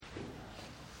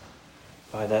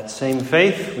By that same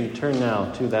faith, we turn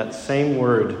now to that same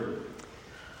word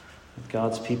that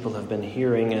God's people have been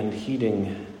hearing and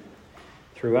heeding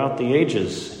throughout the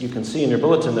ages. You can see in your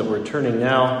bulletin that we're turning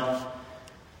now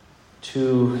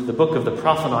to the book of the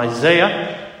prophet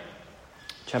Isaiah,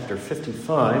 chapter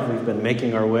 55. We've been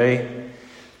making our way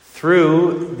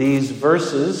through these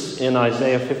verses in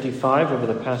Isaiah 55 over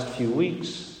the past few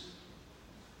weeks.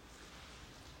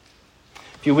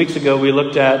 A few weeks ago, we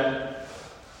looked at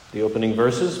the opening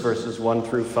verses 1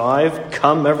 through 5.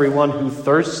 Come, everyone who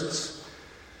thirsts,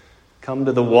 come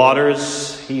to the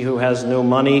waters. He who has no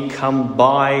money, come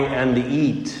buy and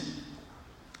eat.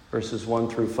 Verses 1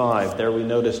 through 5. There we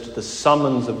noticed the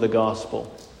summons of the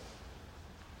gospel,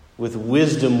 with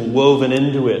wisdom woven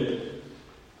into it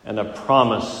and a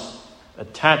promise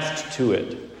attached to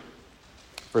it.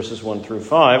 Verses 1 through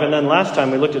 5. And then last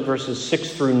time we looked at verses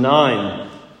 6 through 9.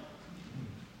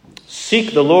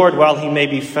 Seek the Lord while he may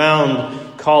be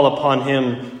found. Call upon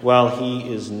him while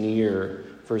he is near.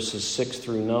 Verses 6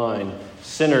 through 9.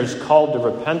 Sinners called to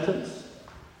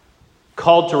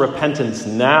repentance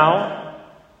now,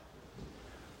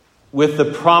 with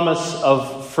the promise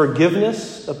of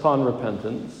forgiveness upon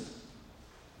repentance,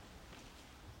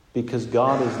 because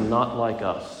God is not like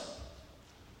us.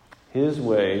 His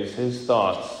ways, his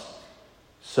thoughts,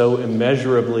 so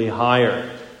immeasurably higher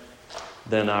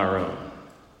than our own.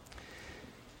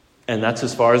 And that's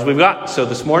as far as we've got. So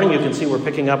this morning you can see we're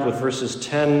picking up with verses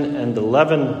 10 and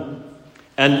 11.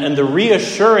 And the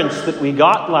reassurance that we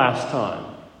got last time,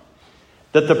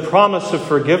 that the promise of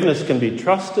forgiveness can be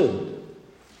trusted,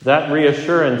 that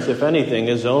reassurance, if anything,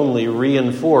 is only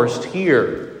reinforced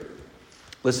here.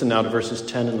 Listen now to verses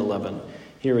 10 and 11.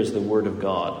 Here is the word of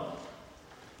God.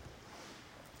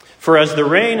 For as the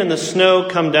rain and the snow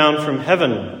come down from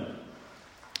heaven,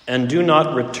 and do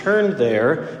not return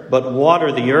there, but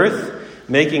water the earth,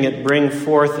 making it bring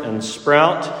forth and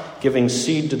sprout, giving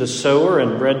seed to the sower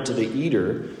and bread to the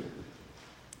eater,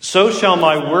 so shall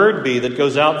my word be that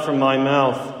goes out from my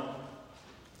mouth.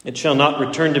 It shall not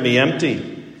return to me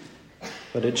empty,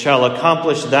 but it shall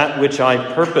accomplish that which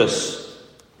I purpose,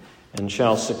 and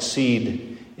shall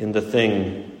succeed in the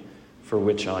thing for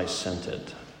which I sent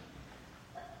it.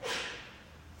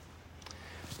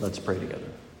 Let's pray together.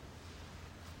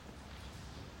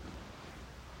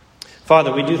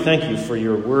 Father, we do thank you for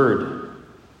your word,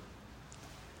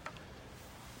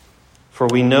 for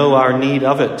we know our need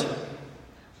of it,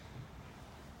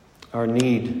 our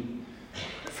need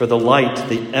for the light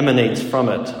that emanates from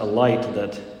it, a light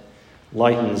that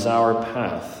lightens our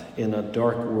path in a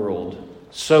dark world.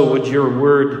 So would your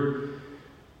word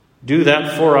do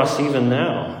that for us even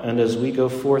now and as we go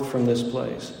forth from this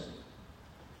place.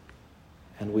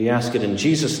 And we ask it in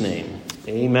Jesus' name.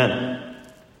 Amen.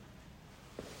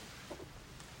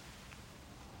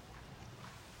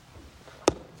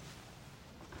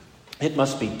 It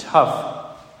must be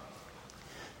tough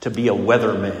to be a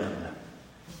weatherman,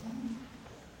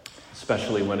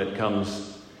 especially when it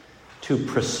comes to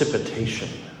precipitation.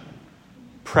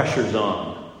 Pressure's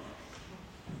on.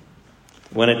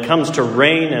 When it comes to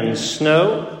rain and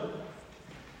snow,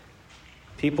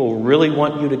 people really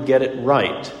want you to get it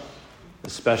right,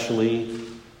 especially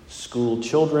school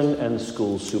children and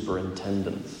school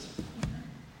superintendents.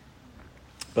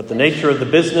 But the nature of the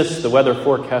business, the weather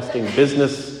forecasting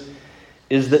business,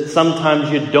 is that sometimes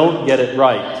you don't get it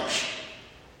right,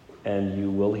 and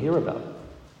you will hear about it.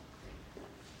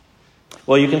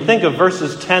 Well, you can think of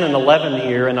verses 10 and 11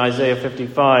 here in Isaiah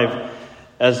 55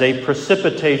 as a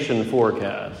precipitation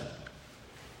forecast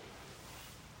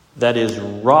that is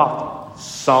rock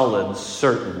solid,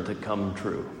 certain to come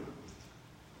true.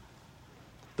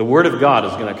 The word of God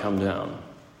is going to come down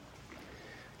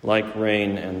like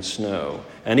rain and snow.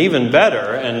 And even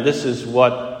better, and this is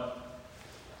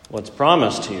what's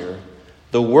promised here,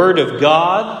 the word of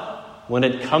God, when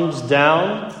it comes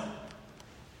down,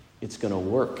 it's going to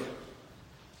work.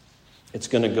 It's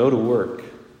going to go to work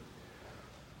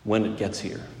when it gets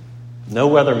here. No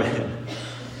weatherman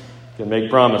can make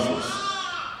promises,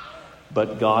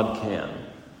 but God can.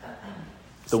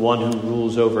 The one who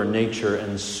rules over nature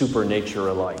and supernature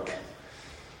alike.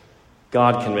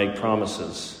 God can make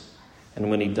promises, and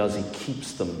when he does, he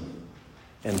keeps them.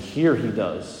 And here he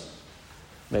does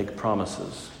make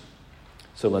promises.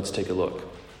 So let's take a look.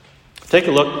 Take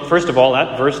a look, first of all,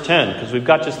 at verse 10, because we've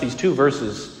got just these two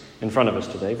verses in front of us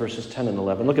today, verses 10 and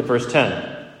 11. Look at verse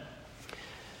 10.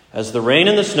 As the rain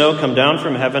and the snow come down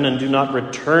from heaven and do not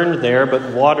return there,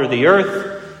 but water the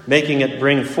earth, making it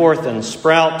bring forth and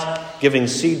sprout, giving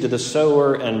seed to the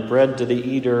sower and bread to the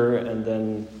eater. And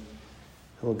then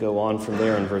he'll go on from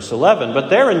there in verse 11. But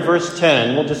there in verse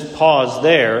 10, we'll just pause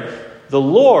there. The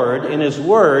Lord, in His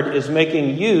Word, is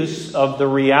making use of the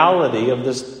reality of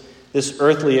this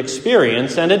earthly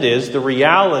experience, and it is the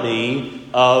reality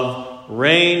of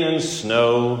rain and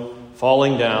snow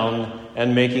falling down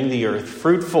and making the earth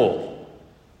fruitful.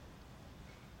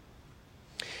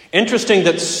 Interesting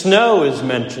that snow is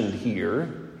mentioned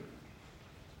here.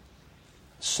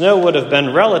 Snow would have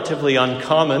been relatively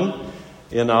uncommon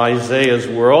in Isaiah's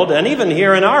world, and even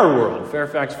here in our world,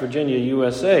 Fairfax, Virginia,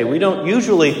 USA. We don't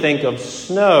usually think of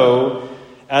snow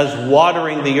as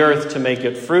watering the earth to make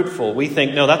it fruitful. We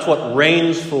think, no, that's what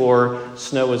rain's for.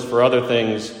 Snow is for other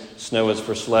things. Snow is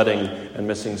for sledding and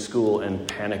missing school and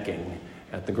panicking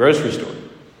at the grocery store.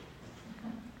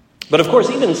 But of course,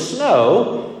 even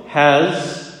snow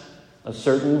has a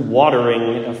certain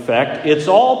watering effect. It's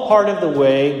all part of the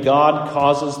way God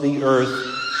causes the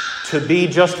earth to be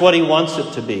just what He wants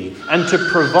it to be, and to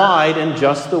provide in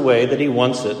just the way that He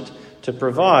wants it to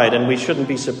provide. And we shouldn't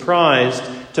be surprised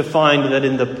to find that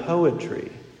in the poetry,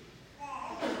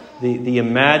 the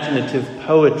imaginative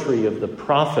poetry of the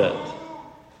prophet,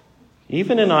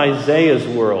 even in Isaiah's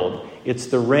world, it's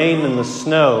the rain and the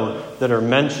snow that are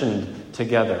mentioned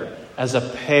together as a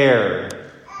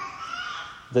pair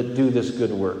that do this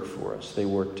good work for us. They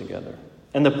work together.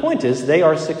 And the point is, they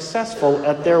are successful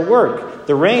at their work.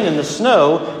 The rain and the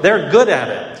snow, they're good at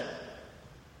it.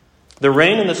 The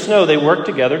rain and the snow, they work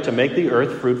together to make the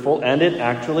earth fruitful, and it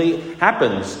actually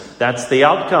happens. That's the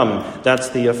outcome. That's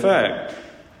the effect.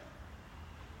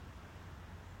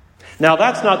 Now,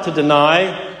 that's not to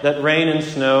deny that rain and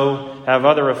snow have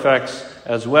other effects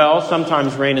as well.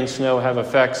 Sometimes rain and snow have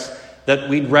effects that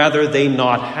we'd rather they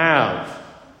not have.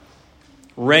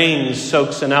 Rain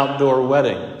soaks an outdoor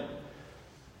wedding.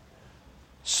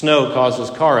 Snow causes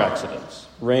car accidents.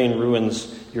 Rain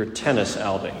ruins your tennis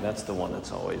outing. That's the one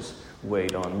that's always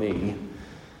weighed on me.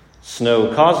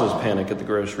 Snow causes panic at the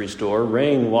grocery store.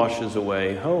 Rain washes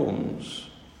away homes.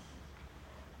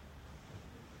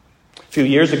 A few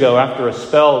years ago, after a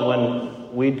spell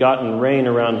when we'd gotten rain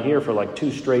around here for like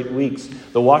 2 straight weeks,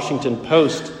 the Washington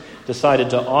Post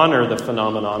decided to honor the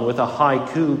phenomenon with a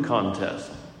haiku contest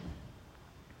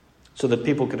so that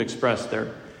people could express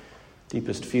their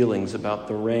deepest feelings about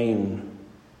the rain.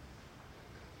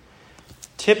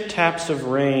 Tip-taps of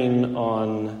rain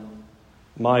on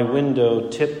my window,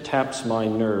 tip-taps my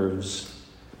nerves.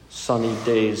 Sunny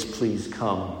days, please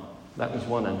come. That was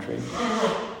one entry.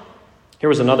 Here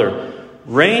was another.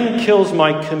 Rain kills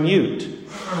my commute.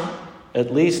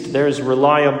 At least there's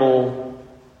reliable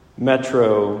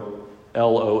metro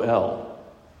LOL.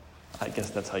 I guess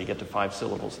that's how you get to 5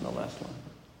 syllables in the last one.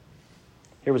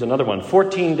 Here was another one.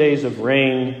 14 days of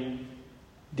rain.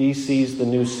 DC's the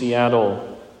new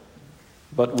Seattle,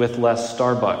 but with less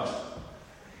Starbucks.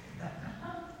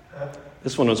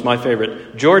 This one was my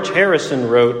favorite. George Harrison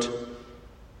wrote,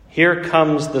 "Here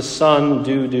comes the sun,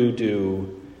 do, do,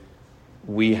 do.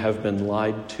 We have been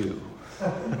lied to."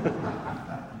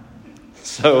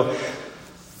 So,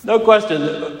 no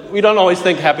question, we don't always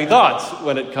think happy thoughts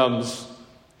when it comes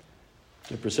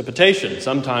to precipitation.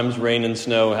 Sometimes rain and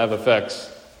snow have effects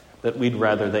that we'd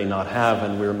rather they not have,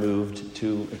 and we're moved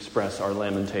to express our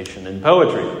lamentation in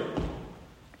poetry.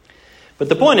 But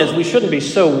the point is, we shouldn't be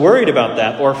so worried about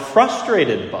that or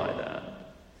frustrated by that.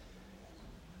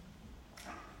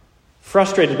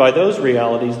 Frustrated by those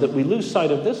realities that we lose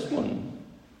sight of this one,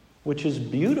 which is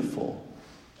beautiful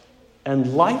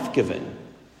and life-giving,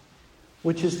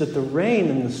 which is that the rain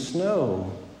and the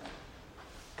snow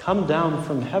come down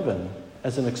from heaven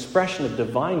as an expression of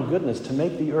divine goodness to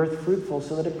make the earth fruitful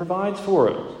so that it provides for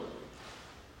us.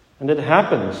 And it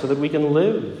happens so that we can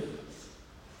live.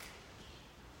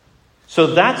 So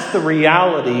that's the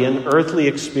reality and earthly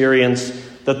experience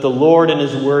that the Lord in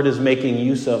His Word is making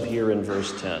use of here in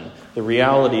verse 10. The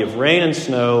reality of rain and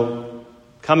snow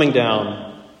coming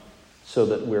down so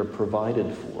that we're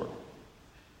provided for.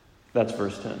 That's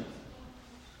verse 10.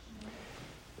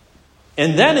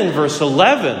 And then in verse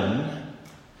 11,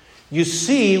 you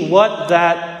see what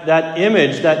that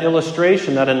image, that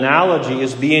illustration, that analogy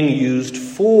is being used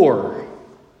for.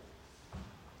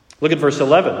 Look at verse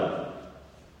 11.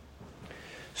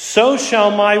 So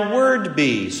shall my word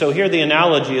be. So here the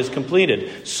analogy is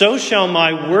completed. So shall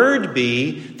my word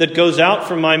be that goes out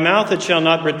from my mouth. It shall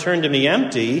not return to me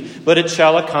empty, but it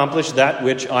shall accomplish that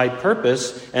which I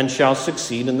purpose and shall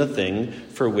succeed in the thing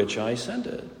for which I sent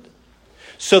it.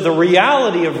 So the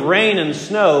reality of rain and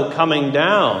snow coming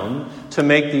down to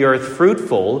make the earth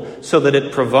fruitful so that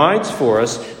it provides for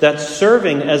us, that's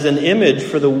serving as an image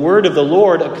for the word of the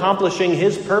Lord accomplishing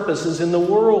His purposes in the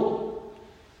world.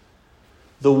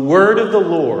 The word of the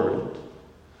Lord,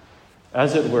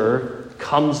 as it were,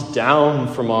 comes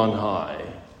down from on high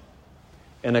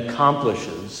and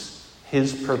accomplishes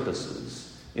his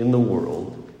purposes in the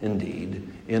world,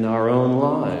 indeed, in our own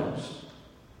lives.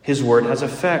 His word has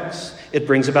effects. It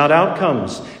brings about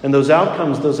outcomes. And those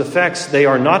outcomes, those effects, they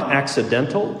are not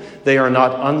accidental. They are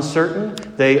not uncertain.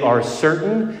 They are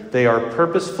certain. They are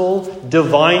purposeful,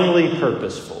 divinely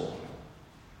purposeful.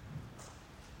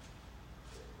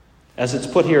 As it's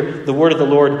put here, the word of the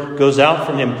Lord goes out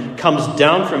from him, comes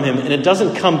down from him, and it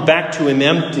doesn't come back to him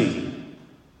empty.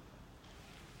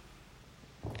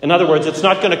 In other words, it's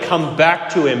not going to come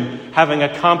back to him having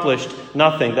accomplished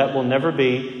nothing. That will never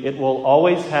be. It will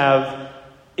always have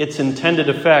its intended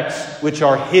effects, which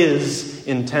are his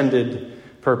intended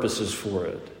purposes for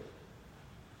it.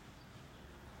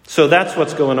 So that's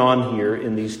what's going on here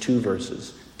in these two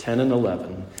verses, 10 and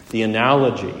 11, the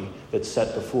analogy that's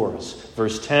set before us.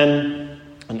 Verse 10,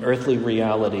 an earthly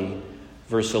reality.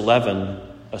 Verse 11,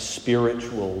 a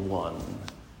spiritual one,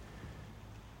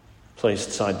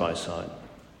 placed side by side.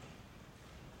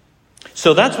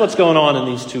 So that's what's going on in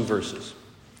these two verses.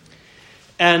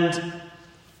 And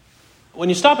when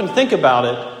you stop and think about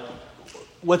it,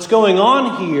 what's going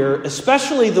on here,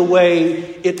 especially the way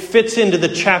it fits into the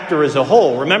chapter as a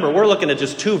whole. Remember, we're looking at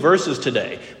just two verses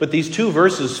today, but these two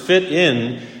verses fit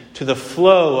in to the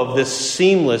flow of this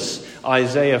seamless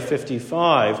Isaiah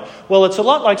 55. Well, it's a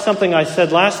lot like something I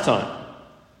said last time.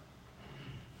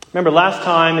 Remember, last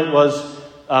time it was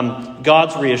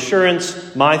God's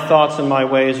reassurance, my thoughts and my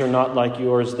ways are not like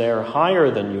yours, they're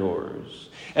higher than yours.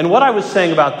 And what I was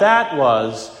saying about that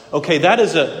was, okay, that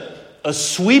is a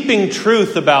sweeping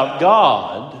truth about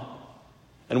God,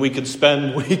 and we could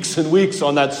spend weeks and weeks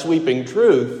on that sweeping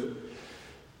truth.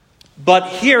 But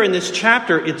here in this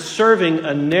chapter, it's serving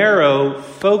a narrow,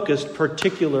 focused,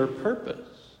 particular purpose.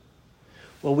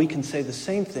 Well, we can say the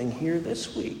same thing here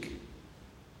this week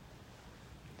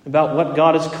about what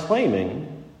God is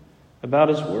claiming about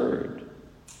his word.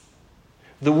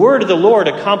 The word of the Lord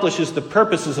accomplishes the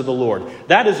purposes of the Lord.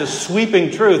 That is a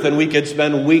sweeping truth, and we could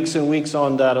spend weeks and weeks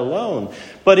on that alone.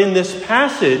 But in this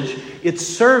passage, it's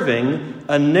serving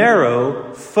a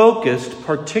narrow, focused,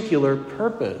 particular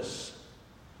purpose.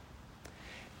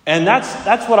 And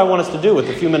that's what I want us to do with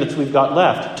the few minutes we've got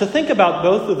left. To think about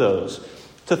both of those.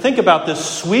 To think about this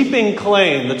sweeping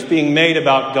claim that's being made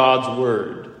about God's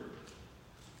word.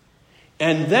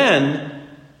 And then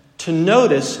to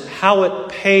notice how it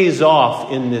pays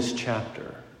off in this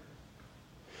chapter.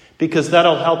 Because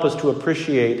that'll help us to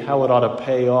appreciate how it ought to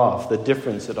pay off, the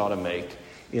difference it ought to make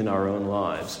in our own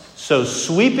lives. So,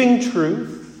 sweeping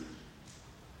truth,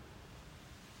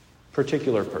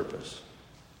 particular purpose.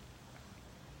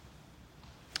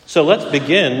 So let's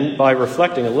begin by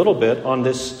reflecting a little bit on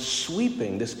this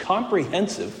sweeping, this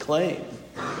comprehensive claim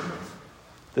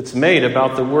that's made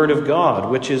about the Word of God,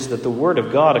 which is that the Word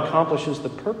of God accomplishes the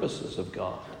purposes of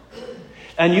God.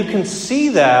 And you can see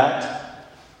that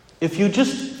if you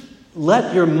just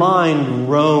let your mind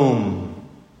roam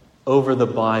over the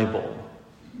Bible.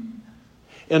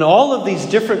 In all of these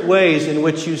different ways in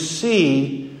which you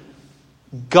see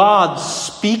God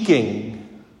speaking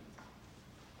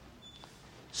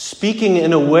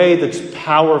in a way that's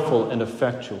powerful and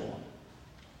effectual.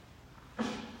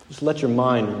 Just let your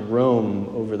mind roam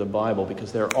over the Bible,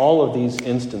 because there are all of these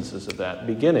instances of that,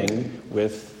 beginning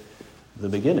with the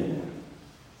beginning.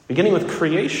 Beginning with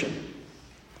creation.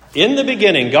 In the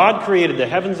beginning, God created the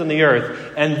heavens and the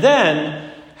earth. And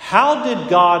then, how did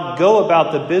God go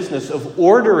about the business of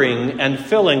ordering and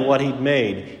filling what he'd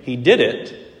made? He did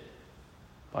it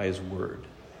by his word.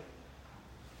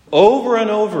 Over and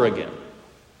over again.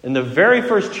 In the very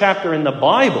first chapter in the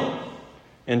Bible,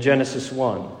 in Genesis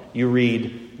 1, you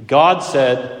read, God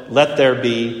said, let there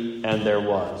be, and there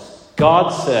was. God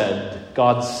said,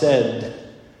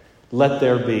 let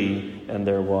there be, and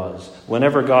there was.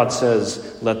 Whenever God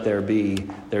says, let there be,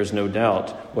 there's no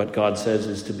doubt what God says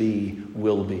is to be,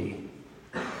 will be.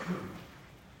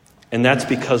 And that's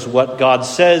because what God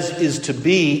says is to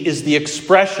be is the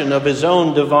expression of his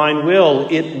own divine will.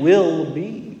 It will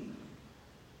be.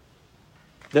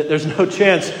 That there's no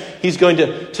chance he's going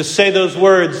to say those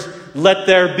words, let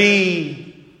there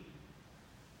be,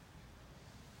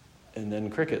 and then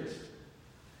crickets.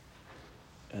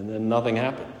 And then nothing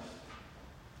happens.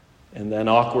 And then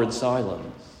awkward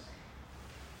silence.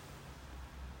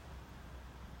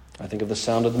 I think of the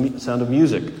sound of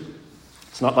music.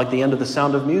 It's not like the end of The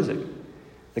Sound of Music.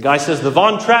 The guy says, the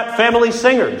Von Trapp family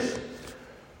singers.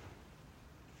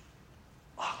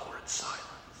 Awkward silence.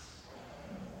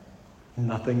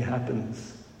 Nothing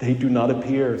happens. They do not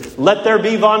appear. Let there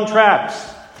be Von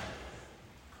Trapps.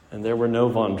 And there were no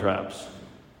Von Trapps.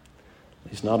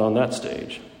 He's not on that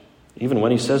stage, even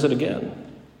when he says it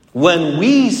again. When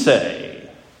we say,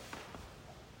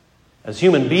 as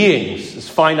human beings, as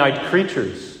finite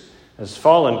creatures, as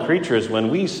fallen creatures, when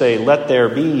we say, let there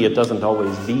be, it doesn't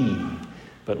always be.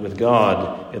 But with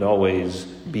God, it always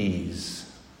bees.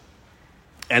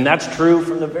 And that's true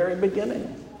from the very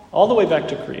beginning, all the way back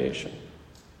to creation.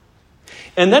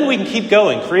 And then we can keep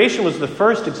going. Creation was the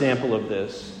first example of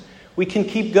this. We can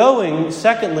keep going,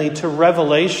 secondly, to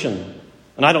Revelation.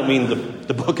 And I don't mean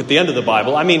the book at the end of the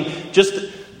Bible. I mean just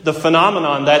the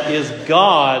phenomenon that is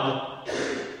God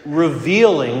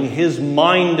revealing his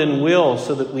mind and will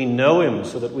so that we know him,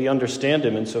 so that we understand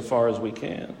him insofar as we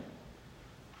can.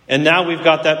 And now we've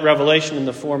got that revelation in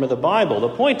the form of the Bible. The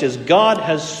point is, God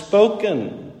has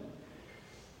spoken.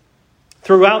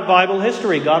 Throughout Bible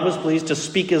history, God was pleased to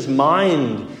speak his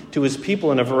mind to his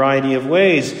people in a variety of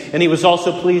ways. And he was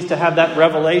also pleased to have that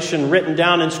revelation written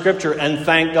down in Scripture, and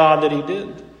thank God that he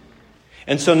did.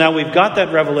 And so now we've got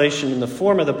that revelation in the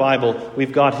form of the Bible.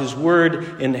 We've got his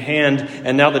word in hand,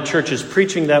 and now the church is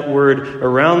preaching that word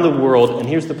around the world. And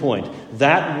here's the point.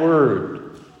 That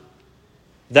word,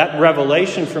 that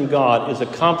revelation from God is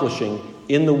accomplishing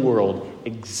in the world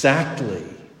exactly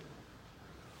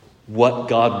what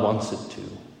God wants it to.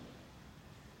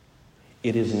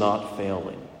 It is not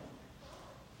failing.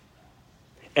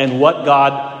 And what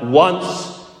God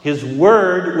wants, his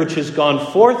word, which has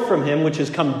gone forth from him, which has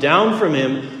come down from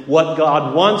him, what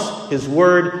God wants his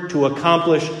word to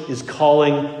accomplish is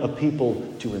calling a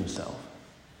people to himself.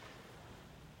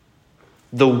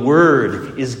 The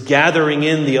Word is gathering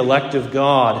in the elect of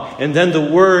God, and then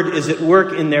the Word is at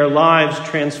work in their lives,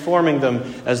 transforming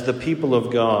them as the people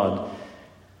of God.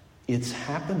 It's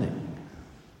happening.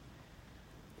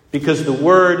 Because the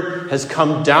Word has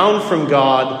come down from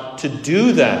God to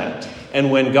do that. And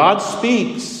when God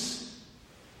speaks,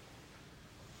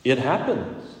 it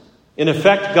happens. In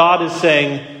effect, God is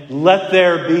saying, let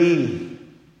there be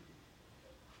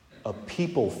a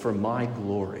people for my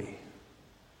glory.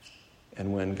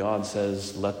 And when God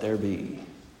says, let there be,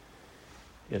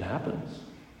 it happens.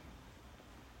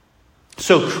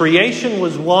 So creation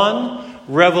was one,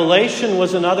 revelation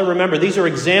was another. Remember, these are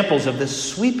examples of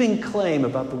this sweeping claim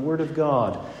about the Word of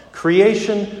God.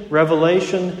 Creation,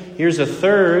 revelation. Here's a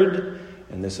third,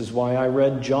 and this is why I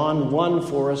read John 1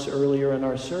 for us earlier in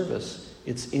our service.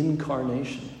 It's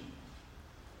incarnation.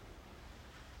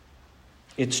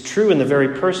 It's true in the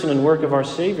very person and work of our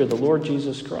Savior, the Lord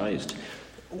Jesus Christ.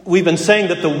 We've been saying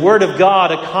that the Word of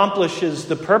God accomplishes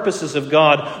the purposes of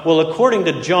God. Well, according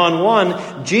to John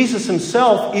 1, Jesus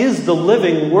himself is the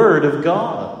living Word of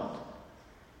God.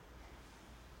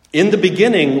 In the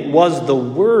beginning was the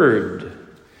Word,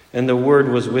 and the Word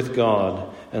was with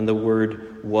God, and the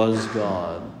Word was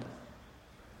God.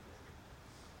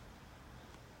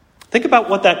 Think about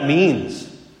what that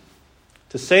means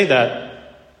to say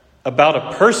that about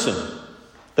a person,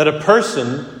 that a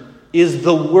person is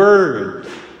the Word.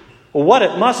 Well, what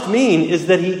it must mean is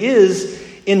that he is,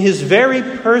 in his very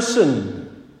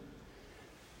person,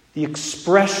 the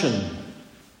expression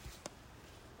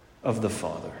of the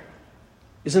Father.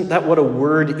 Isn't that what a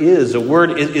word is? A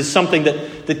word is something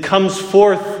that comes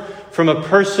forth from a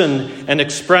person and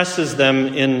expresses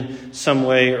them in some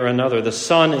way or another. The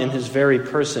Son, in his very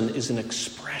person, is an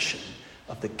expression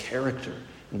of the character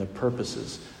and the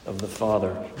purposes of the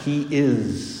Father. He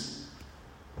is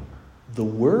the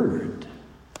Word.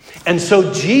 And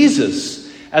so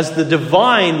Jesus, as the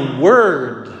divine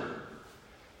Word,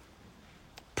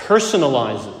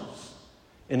 personalizes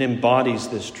and embodies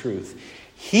this truth.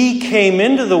 He came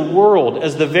into the world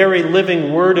as the very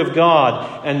living Word of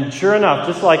God. And sure enough,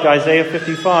 just like Isaiah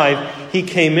 55, he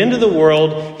came into the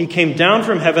world, he came down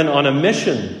from heaven on a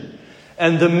mission.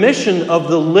 And the mission of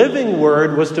the living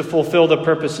Word was to fulfill the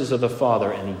purposes of the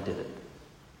Father, and he did it.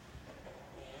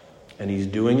 And he's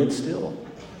doing it still.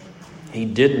 He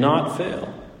did not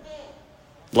fail.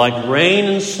 Like rain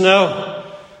and snow,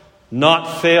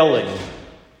 not failing,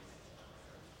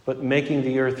 but making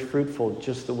the earth fruitful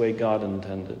just the way God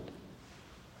intended.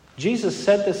 Jesus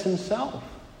said this himself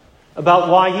about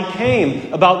why he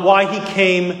came, about why he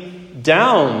came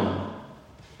down.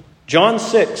 John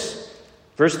 6,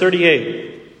 verse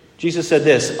 38, Jesus said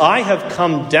this, I have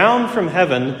come down from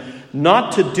heaven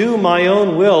not to do my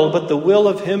own will, but the will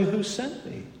of him who sent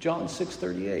me. John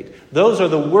 6:38. Those are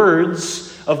the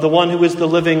words of the one who is the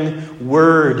living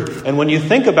Word. And when you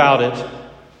think about it,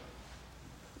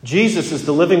 Jesus is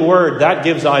the living Word. That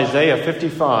gives Isaiah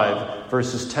 55,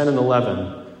 verses 10 and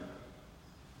 11,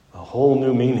 a whole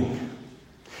new meaning.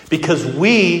 Because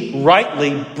we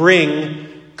rightly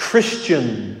bring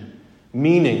Christian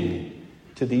meaning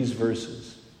to these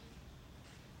verses.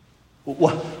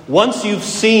 Once you've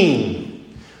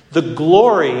seen the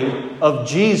glory of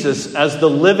Jesus as the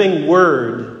living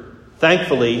Word,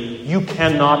 thankfully, you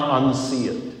cannot unsee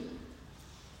it.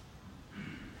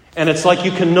 And it's like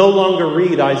you can no longer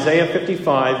read Isaiah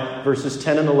 55, verses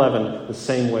 10 and 11, the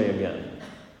same way again.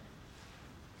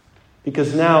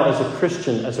 Because now, as a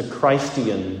Christian, as a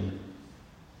Christian,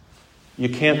 you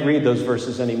can't read those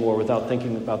verses anymore without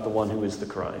thinking about the one who is the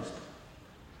Christ,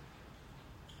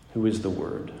 who is the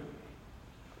Word.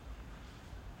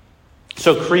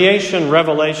 So creation,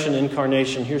 revelation,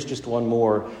 incarnation, here's just one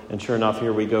more. And sure enough,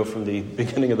 here we go from the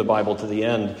beginning of the Bible to the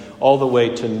end, all the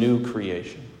way to new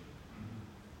creation.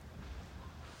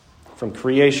 From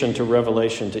creation to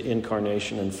revelation to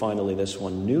incarnation, and finally this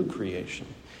one, new creation.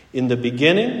 In the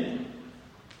beginning,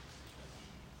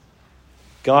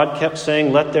 God kept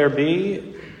saying, let there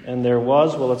be, and there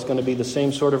was. Well, it's going to be the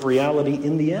same sort of reality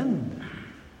in the end.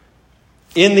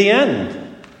 In the end.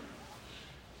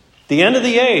 The end of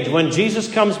the age, when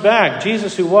Jesus comes back,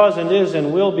 Jesus who was and is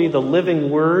and will be the living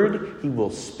Word, He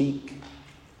will speak.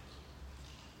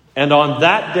 And on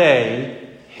that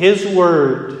day, His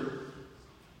Word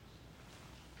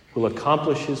will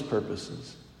accomplish His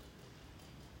purposes.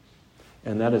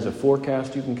 And that is a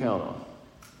forecast you can count on.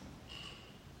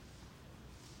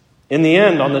 In the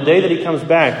end, on the day that He comes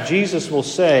back, Jesus will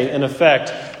say, in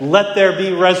effect, let there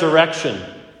be resurrection.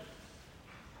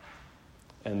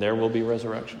 And there will be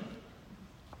resurrection.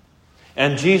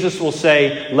 And Jesus will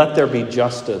say, let there be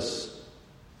justice.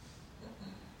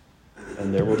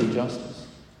 And there will be justice.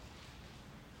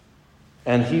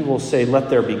 And He will say, let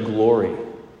there be glory.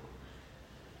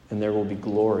 And there will be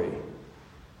glory.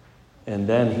 And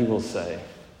then He will say,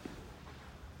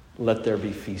 let there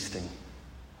be feasting.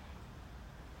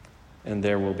 And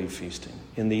there will be feasting.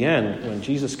 In the end, when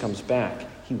Jesus comes back,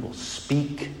 He will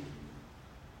speak.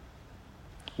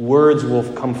 Words will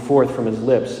come forth from His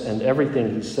lips, and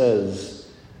everything He says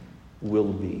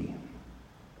will be.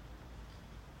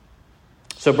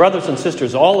 So, brothers and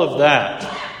sisters, all of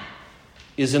that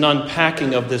is an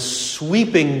unpacking of this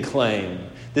sweeping claim,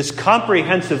 this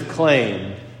comprehensive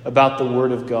claim about the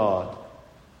Word of God.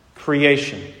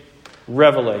 Creation,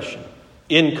 revelation,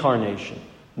 incarnation,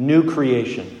 new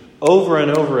creation, over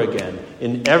and over again,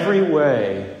 in every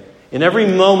way. In every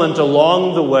moment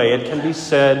along the way, it can be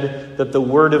said that the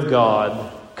Word of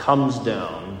God comes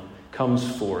down, comes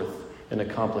forth, and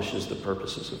accomplishes the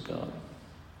purposes of God.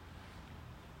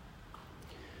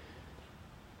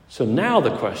 So now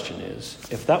the question is,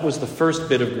 if that was the first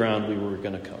bit of ground we were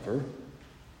going to cover,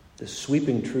 this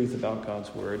sweeping truth about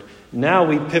God's Word, now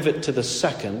we pivot to the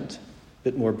second,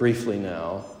 bit more briefly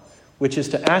now, which is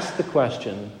to ask the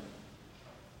question,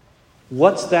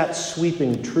 what's that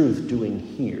sweeping truth doing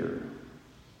here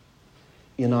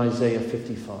in Isaiah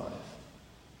 55?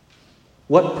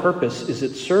 What purpose is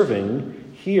it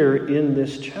serving here in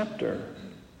this chapter?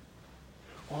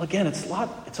 Well, again, it's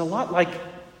a lot like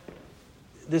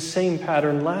this same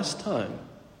pattern last time.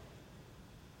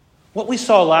 What we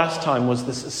saw last time was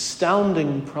this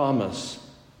astounding promise.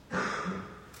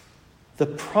 The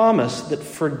promise that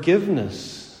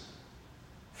forgiveness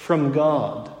from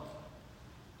God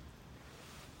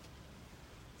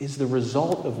is the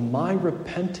result of my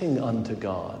repenting unto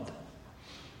God.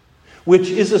 Which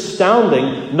is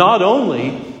astounding, not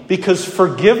only because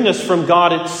forgiveness from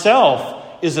God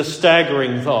itself is a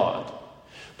staggering thought,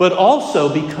 but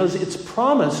also because it's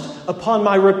promised upon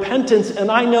my repentance, and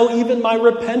I know even my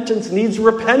repentance needs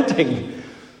repenting.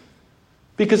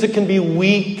 Because it can be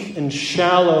weak and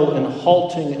shallow and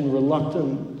halting and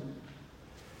reluctant.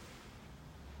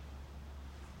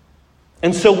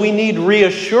 And so we need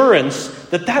reassurance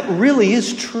that that really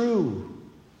is true.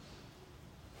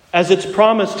 As it's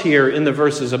promised here in the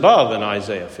verses above in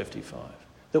Isaiah 55.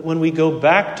 That when we go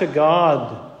back to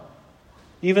God,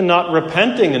 even not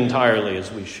repenting entirely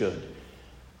as we should,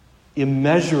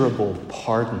 immeasurable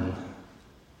pardon,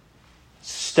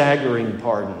 staggering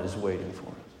pardon is waiting for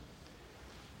us.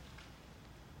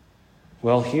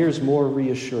 Well, here's more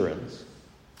reassurance.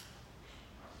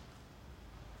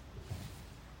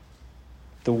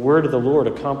 The word of the Lord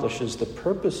accomplishes the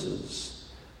purposes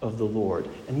of the Lord.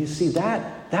 And you see,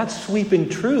 that sweeping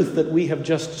truth that we have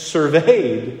just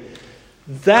surveyed,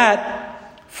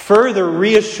 that further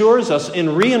reassures us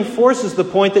and reinforces the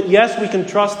point that, yes, we can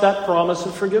trust that promise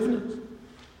of forgiveness.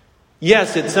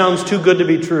 Yes, it sounds too good to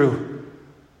be true.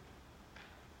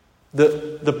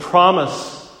 The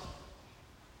promise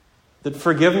that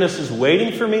forgiveness is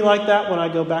waiting for me like that when I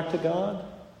go back to God.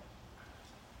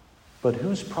 But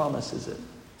whose promise is it?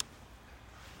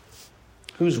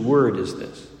 Whose word is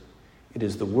this? It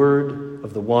is the word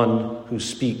of the one who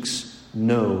speaks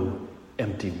no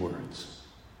empty words.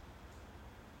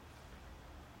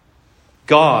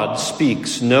 God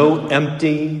speaks no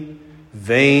empty,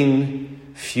 vain,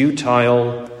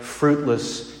 futile,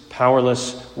 fruitless,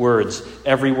 powerless words.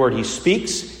 Every word he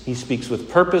speaks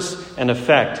with purpose and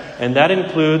effect. And that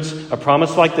includes a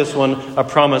promise like this one, a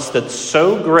promise that's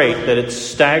so great that it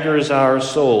staggers our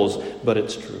souls, but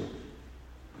it's true.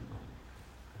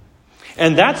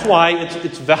 And that's why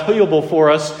it's valuable for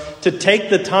us to take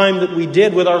the time that we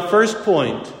did with our first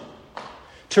point,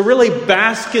 to really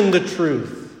bask in the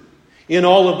truth in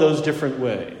all of those different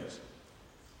ways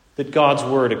that God's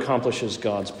word accomplishes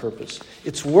God's purpose.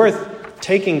 It's worth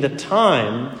taking the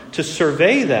time to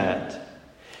survey that,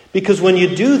 because when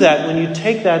you do that, when you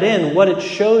take that in, what it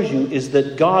shows you is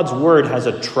that God's word has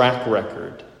a track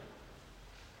record.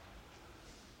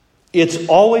 It's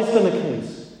always been the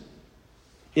case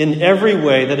in every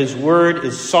way that his word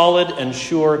is solid and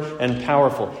sure and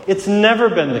powerful. It's never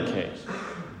been the case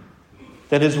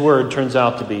that his word turns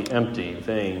out to be empty,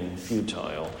 vain,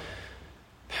 futile,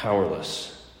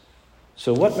 powerless.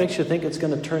 So what makes you think it's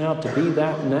going to turn out to be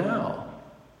that now,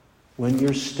 when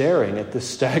you're staring at this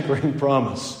staggering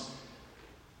promise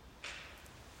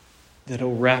that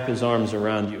he'll wrap his arms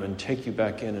around you and take you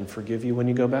back in and forgive you when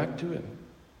you go back to him?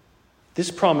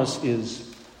 This promise is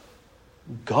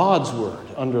God's word,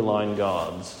 underline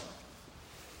God's.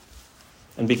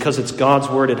 And because it's God's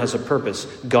word, it has a purpose,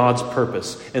 God's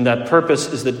purpose. And that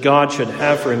purpose is that God should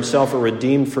have for himself a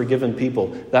redeemed, forgiven people.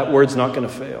 That word's not going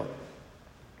to fail.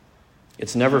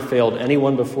 It's never failed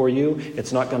anyone before you.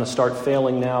 It's not going to start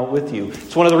failing now with you.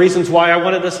 It's one of the reasons why I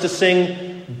wanted us to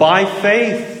sing By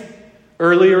Faith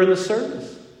earlier in the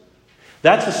service.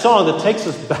 That's a song that takes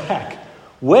us back,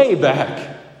 way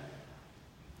back,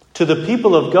 to the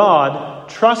people of God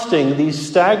trusting these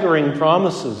staggering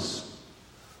promises.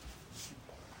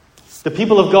 The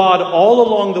people of God all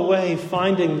along the way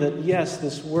finding that, yes,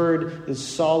 this word is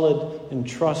solid and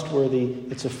trustworthy,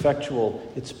 it's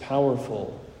effectual, it's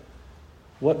powerful.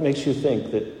 What makes you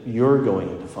think that you're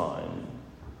going to find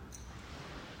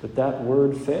that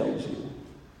word fails you?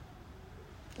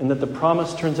 And that the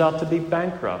promise turns out to be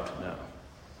bankrupt now?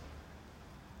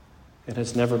 It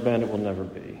has never been, it will never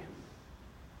be.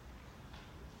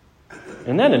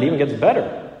 And then it even gets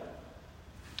better.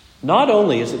 Not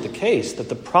only is it the case that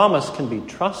the promise can be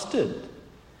trusted,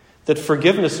 that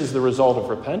forgiveness is the result of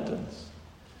repentance,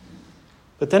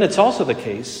 but then it's also the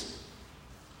case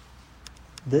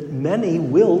that many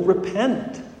will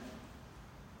repent.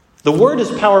 The word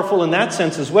is powerful in that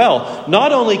sense as well.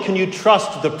 Not only can you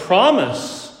trust the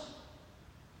promise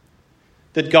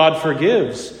that God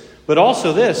forgives, but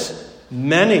also this: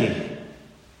 many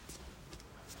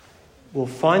will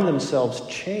find themselves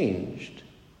changed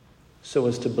so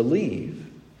as to believe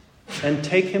and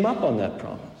take him up on that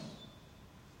promise.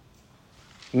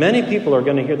 Many people are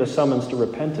going to hear the summons to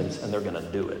repentance and they're going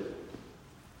to do it.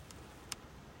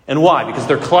 And why? Because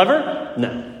they're clever?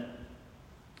 No.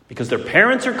 Because their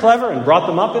parents are clever and brought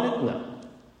them up in it? No.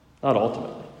 Not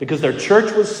ultimately. Because their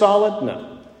church was solid?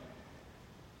 No.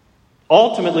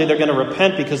 Ultimately, they're going to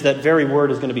repent because that very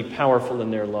word is going to be powerful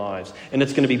in their lives. And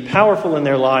it's going to be powerful in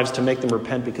their lives to make them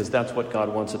repent because that's what God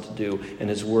wants it to do. And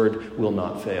his word will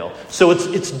not fail. So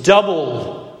it's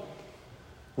double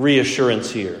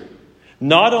reassurance here.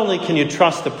 Not only can you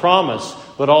trust the promise,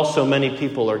 but also many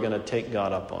people are going to take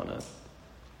God up on it.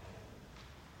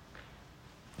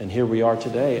 And here we are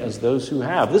today as those who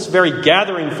have. This very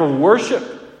gathering for worship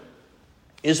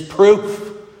is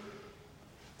proof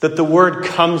that the word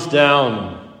comes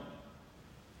down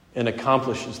and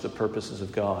accomplishes the purposes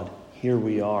of God. Here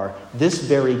we are. This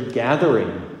very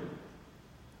gathering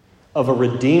of a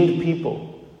redeemed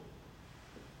people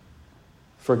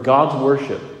for God's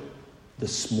worship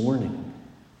this morning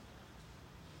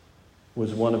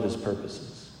was one of his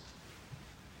purposes.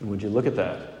 And would you look at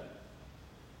that?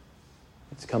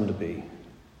 It's come to be.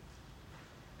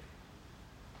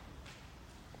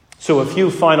 So a few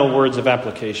final words of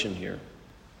application here.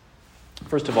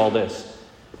 First of all, this.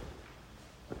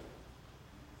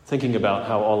 Thinking about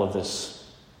how all of this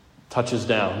touches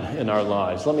down in our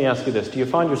lives. Let me ask you this. Do you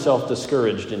find yourself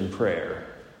discouraged in prayer?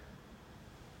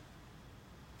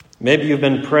 Maybe you've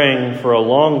been praying for a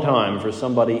long time for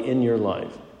somebody in your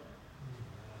life.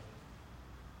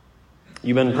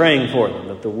 You've been praying for them,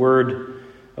 that the word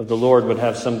of the Lord would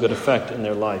have some good effect in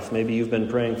their life. Maybe you've been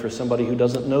praying for somebody who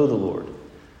doesn't know the Lord,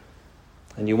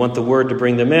 and you want the word to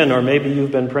bring them in. Or maybe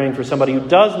you've been praying for somebody who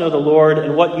does know the Lord,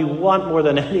 and what you want more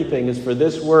than anything is for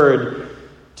this word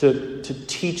to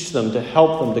teach them, to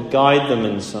help them, to guide them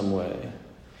in some way.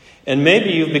 And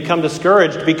maybe you've become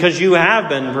discouraged because you have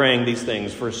been praying these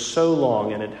things for so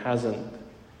long and it hasn't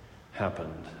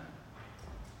happened.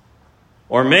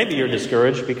 Or maybe you're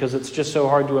discouraged because it's just so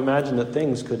hard to imagine that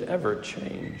things could ever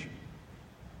change.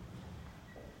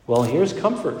 Well, here's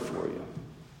comfort for you.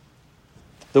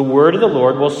 The word of the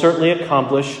Lord will certainly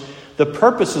accomplish the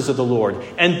purposes of the Lord.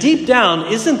 And deep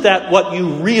down, isn't that what you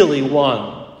really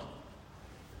want?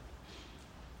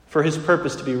 For his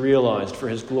purpose to be realized, for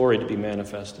his glory to be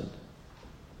manifested.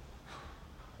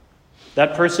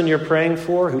 That person you're praying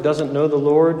for who doesn't know the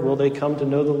Lord, will they come to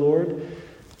know the Lord?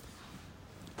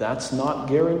 That's not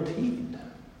guaranteed.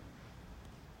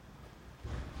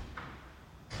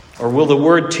 Or will the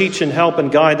word teach and help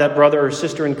and guide that brother or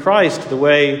sister in Christ the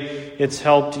way it's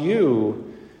helped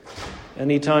you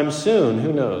anytime soon?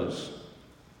 Who knows?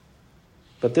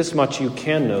 But this much you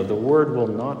can know, the word will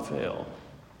not fail.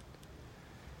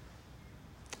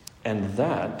 And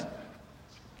that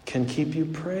can keep you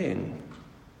praying.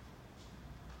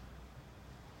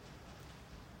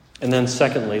 And then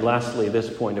lastly, this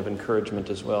point of encouragement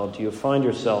as well. Do you find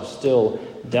yourself still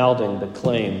doubting the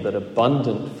claim that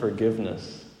abundant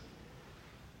forgiveness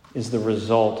is the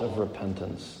result of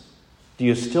repentance? Do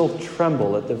you still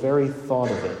tremble at the very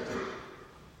thought of it?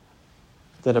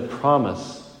 That a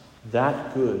promise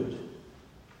that good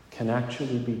can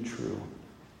actually be true?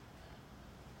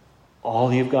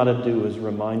 All you've got to do is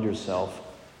remind yourself,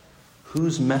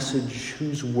 whose message,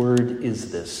 whose word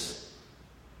is this?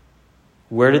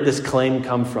 Where did this claim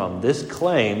come from? This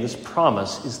claim, this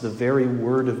promise, is the very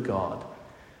word of God.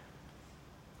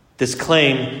 This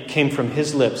claim came from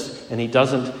his lips, and he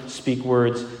doesn't speak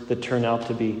words that turn out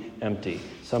to be empty.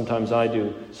 Sometimes I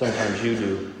do, sometimes you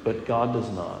do, but God does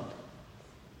not.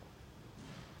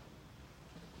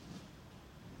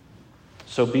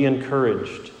 So be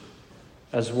encouraged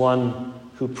as one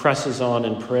who presses on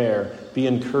in prayer. Be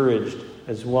encouraged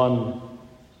as one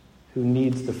who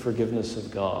needs the forgiveness of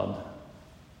God.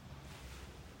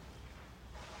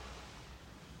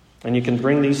 And you can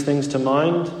bring these things to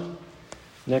mind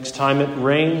next time it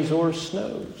rains or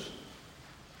snows.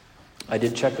 I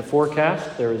did check the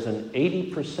forecast. There is an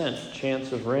 80%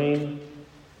 chance of rain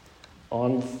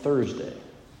on Thursday.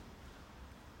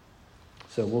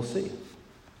 So we'll see.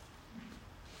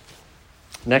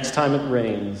 Next time it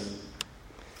rains,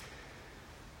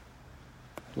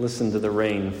 listen to the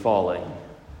rain falling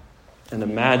and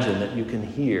imagine that you can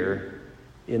hear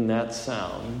in that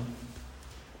sound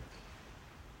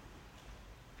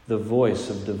the voice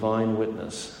of divine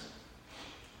witness.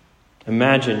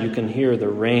 Imagine you can hear the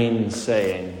rain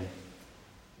saying,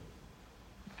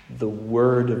 "The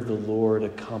word of the Lord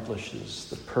accomplishes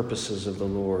the purposes of the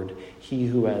Lord. He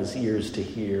who has ears to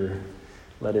hear,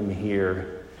 let him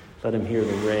hear. Let him hear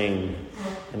the rain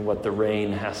and what the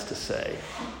rain has to say."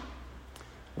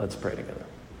 Let's pray together.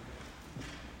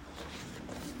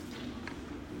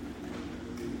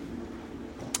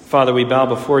 Father, we bow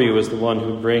before you as the one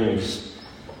who brings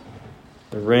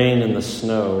the rain and the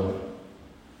snow.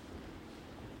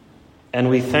 And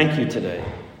we thank you today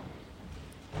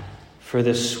for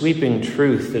this sweeping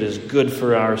truth that is good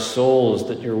for our souls,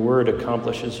 that your word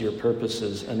accomplishes your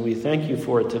purposes. And we thank you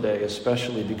for it today,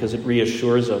 especially because it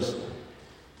reassures us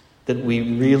that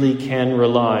we really can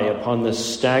rely upon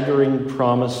this staggering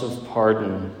promise of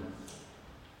pardon.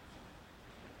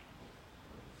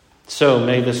 So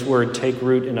may this word take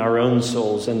root in our own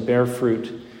souls and bear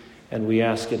fruit, and we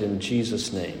ask it in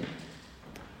Jesus' name.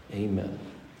 Amen.